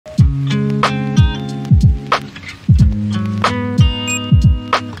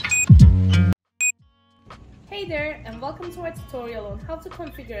welcome to our tutorial on how to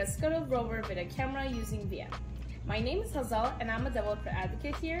configure a Scuttle rover with a camera using VM. My name is Hazal and I'm a developer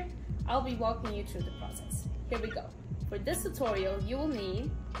advocate here. I'll be walking you through the process. Here we go. For this tutorial, you will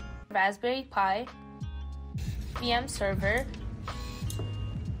need Raspberry Pi, viam-server,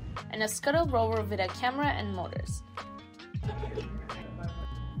 and a Scuttle rover with a camera and motors.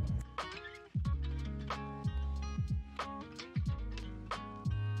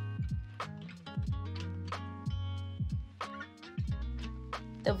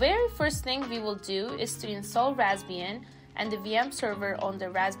 The very first thing we will do is to install Raspbian and the viam-server on the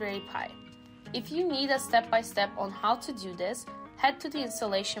Raspberry Pi. If you need a step-by-step on how to do this, head to the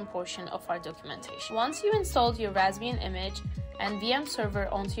installation portion of our documentation. Once you installed your Raspbian image and viam-server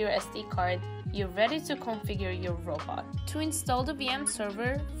onto your SD card, you're ready to configure your robot. To install the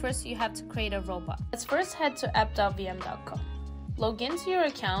viam-server, first you have to create a robot. Let's first head to app.vm.com. Log into your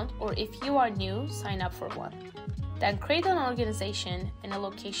account, or if you are new, sign up for one. Then create an organization and a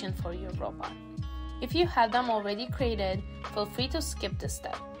location for your robot. If you have them already created, feel free to skip this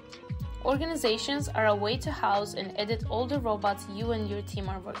step. Organizations are a way to house and edit all the robots you and your team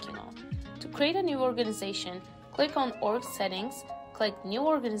are working on. To create a new organization, click on Org Settings, click New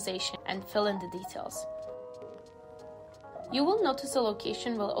Organization, and fill in the details. You will notice a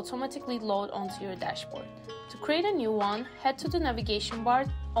location will automatically load onto your dashboard. To create a new one, head to the navigation bar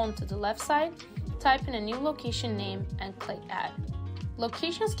onto the left side, type in a new location name and click Add.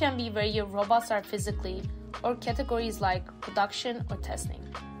 Locations can be where your robots are physically, or categories like production or testing.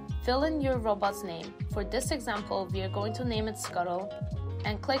 Fill in your robot's name. For this example, we are going to name it Scuttle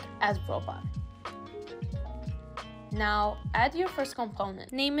and click Add Robot. Now add your first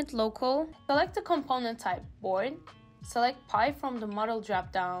component. Name it Local. Select the component type Board. Select Pi from the model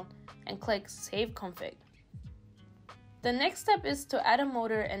drop-down and click Save Config. The next step is to add a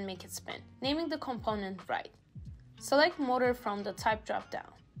motor and make it spin, naming the component Right. Select Motor from the Type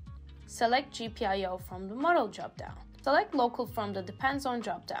drop-down. Select GPIO from the Model drop-down. Select Local from the Depends On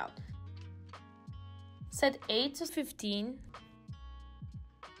drop-down. Set A to 15.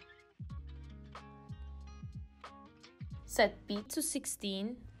 Set B to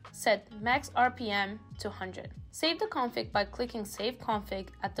 16. Set Max RPM to 100. Save the config by clicking Save Config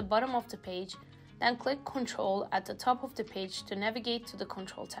at the bottom of the page. Then click Control at the top of the page to navigate to the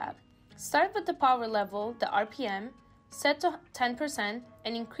Control tab. Start with the power level, the RPM, set to 10%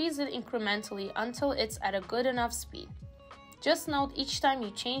 and increase it incrementally until it's at a good enough speed. Just note each time you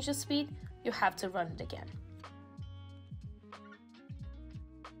change the speed, you have to run it again.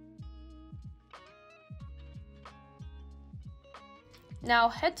 Now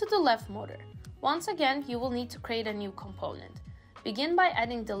head to the left motor. Once again, you will need to create a new component. Begin by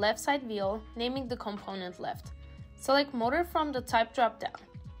adding the left side wheel, naming the component Left. Select Motor from the Type drop-down.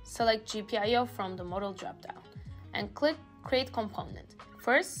 Select GPIO from the Model drop-down and click Create Component.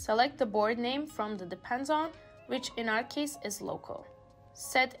 First, select the board name from the Depends On, which in our case is Local.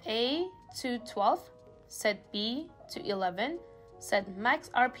 Set A to 12, set B to 11, set Max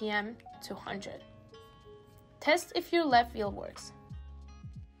RPM to 100. Test if your left wheel works.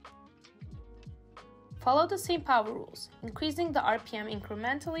 Follow the same power rules, increasing the RPM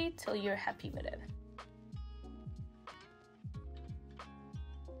incrementally till you're happy with it.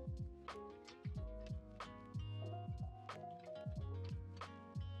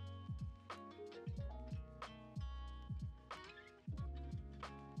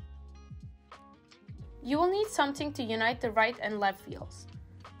 You will need something to unite the right and left wheels.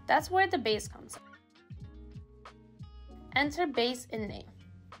 That's where the base comes in. Enter base in name.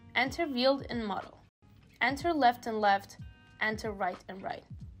 Enter wheel in model. Enter left and left, enter right and right.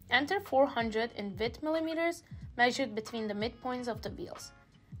 Enter 400 in width millimeters measured between the midpoints of the wheels.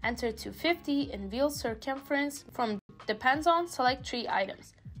 Enter 250 in wheel circumference. From Depends On, select 3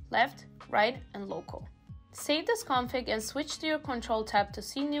 items, left, right, and local. Save this config and switch to your control tab to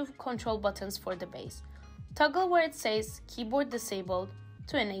see new control buttons for the base. Toggle where it says keyboard disabled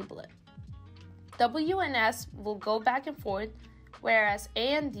to enable it. W and S will go back and forth, whereas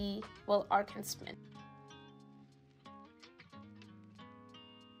A and D will arc and spin.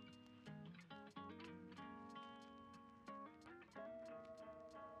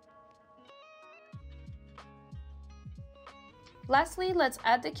 Lastly, let's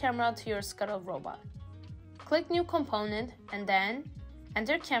add the camera to your Scuttle robot. Click New Component and then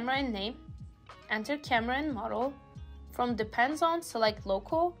enter Camera in Name, enter Camera in Model. From Depends On, select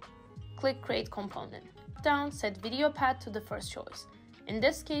Local, click Create Component. Down, set Video Path to the first choice. In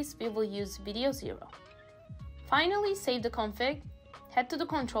this case, we will use Video 0. Finally, save the config, head to the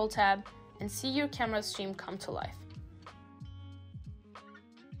Control tab, and see your camera stream come to life.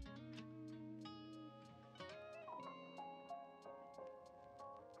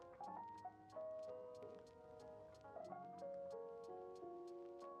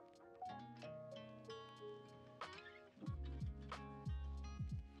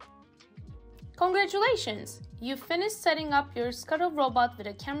 Congratulations! You finished setting up your Scuttle robot with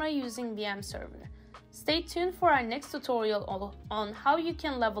a camera using viam-server. Stay tuned for our next tutorial on how you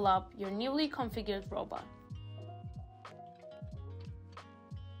can level up your newly configured robot.